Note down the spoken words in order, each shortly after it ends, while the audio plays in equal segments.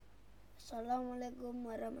Assalamualaikum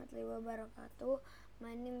warahmatullahi wabarakatuh.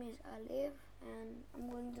 My name is Alif and I'm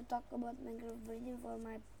going to talk about Minecraft version for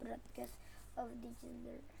my broadcast of Digital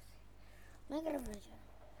Literacy. Minecraft version.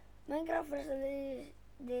 Minecraft first release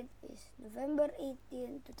date is November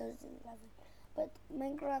 18, 2011. But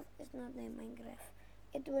Minecraft is not named Minecraft.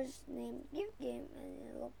 It was named Gift Game and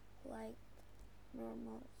it looked like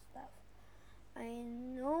normal stuff. I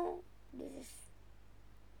know this is,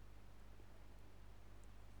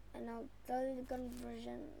 and I'll tell you the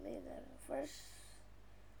conversion later. First,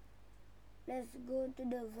 let's go to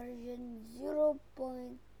the version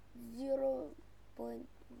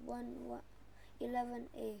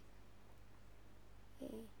 0.0.11a.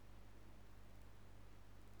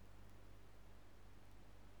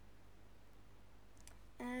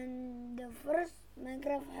 And the first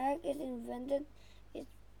Minecraft hack is invented is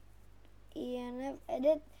ENF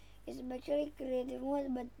edit. It's actually creative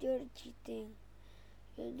mode, but you're cheating.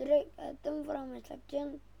 You drag item from a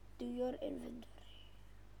section to your inventory.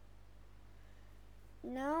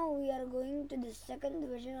 Now we are going to the second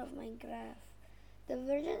version of Minecraft. The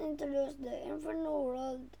version introduced the Inferno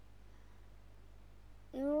world.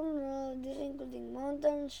 This including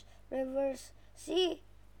mountains, rivers, sea,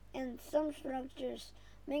 and some structures.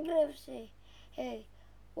 Minecraft say, hey,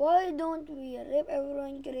 why don't we rip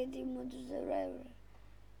everyone creative mode to survival?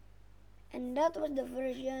 And that was the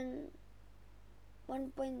version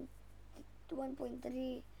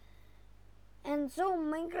 1.1.3. And so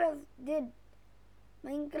Minecraft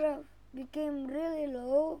became really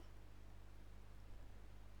low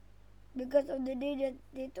because of the day that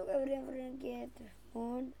they took everything from creative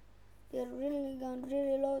mode. They're really gone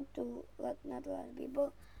really low to not a lot of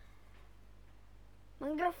people.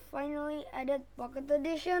 Minecraft finally added Pocket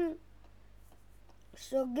Edition,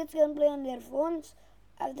 so kids can play on their phones.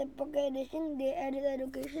 After Pocket Edition, they added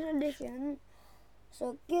Education Edition,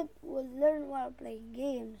 so kids will learn while playing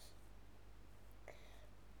games.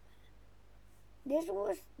 This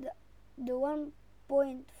was the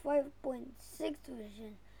 1.5.6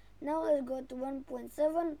 version. Now let's go to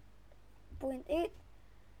 1.7.8,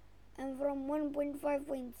 and from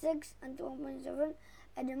 1.5.6 until 1.7,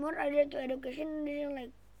 add more idea to Education Edition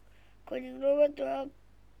like coding robot to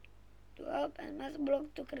help and math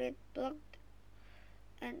block to create block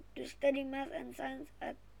and to study math and science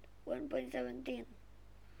at 1.17.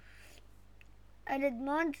 Added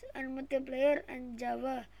mods and multiplayer and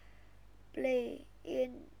Java play.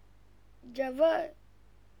 In Java,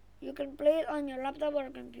 you can play it on your laptop or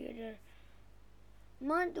computer.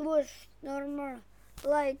 Mod was normal,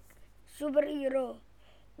 like superhero.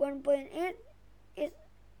 1.8 is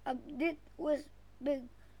update was big,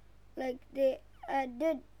 like it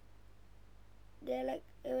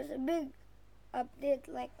was a big update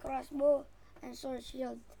like crossbow and sword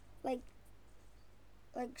shield, like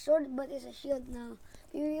sword, but it's a shield now.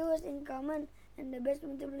 PvE was in common and the best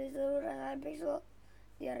multiplayer server are Hypixel.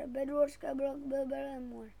 They are Bedwars, Skyblock, Bellbell, and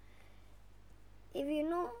more. If you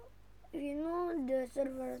know the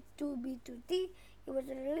server 2B2T, it was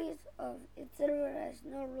a release of its server has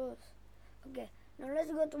no rules. Okay, now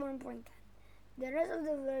let's go to 1.10. The rest of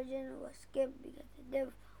the version was skipped because the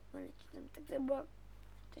dev wanted some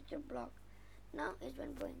texture block. Now it's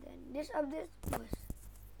 1.10. This update was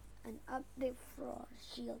an update for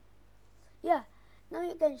shield. Yeah, now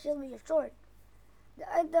you can shield with your sword. The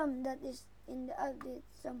item that is in the update,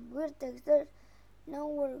 some weird textures. Now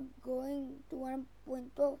we're going to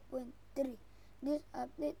 1.12.3. This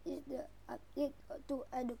update is the update to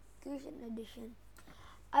Education Edition.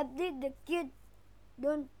 Update the kid.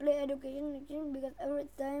 Don't play Education Edition because every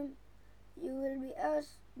time you will be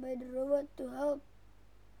asked by the robot to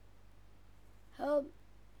help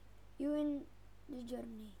you in the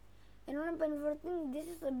journey. And 1.14, this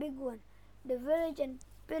is a big one. The village and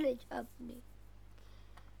pillage update.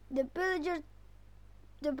 The pillagers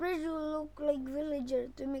will look like villagers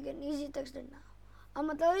to make an easy texture now.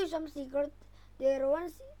 I'ma tell you some secret. There is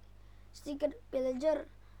one secret pillager.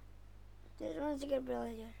 It's a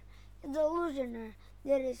illusioner.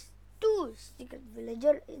 There is two secret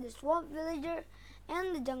villagers. The swamp villager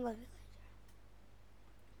and the jungle villager.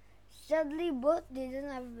 Sadly, both didn't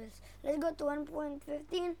have bills. Let's go to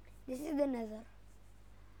 1.15. This is the nether.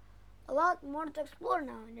 A lot more to explore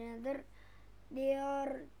now. The nether,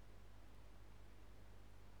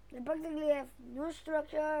 they practically have new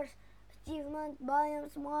structures, achievement,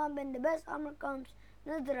 biomes, mob, and the best armor comes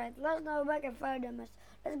netherite. Let's now back and fire damage.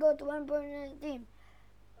 Let's go to 1.19.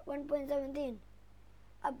 1.17.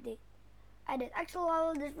 Update. Added extra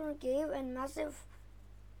level different cave and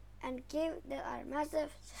cave that are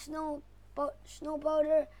massive, snow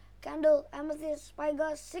powder, candle, amethyst,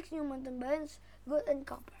 spyglass, 6 new mountain biomes, gold and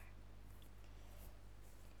copper.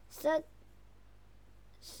 said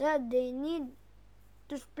they need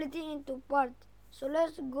to split it into parts. So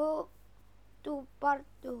let's go to part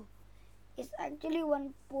 2. It's actually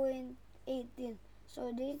 1.18.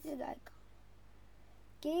 So this is the icon.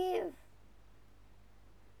 Give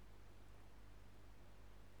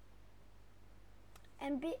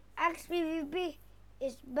XPVP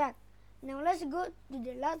is back. Now let's go to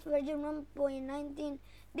the last version 1.19.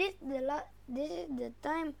 This is the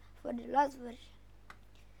time for the last version.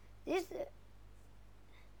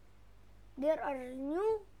 There are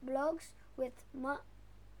new blocks with mangrove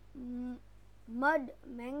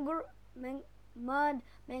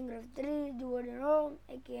tree, the wooden room,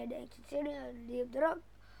 aka the exit city, and leave the rock.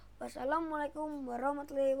 Wassalamualaikum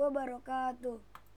warahmatullahi wabarakatuh.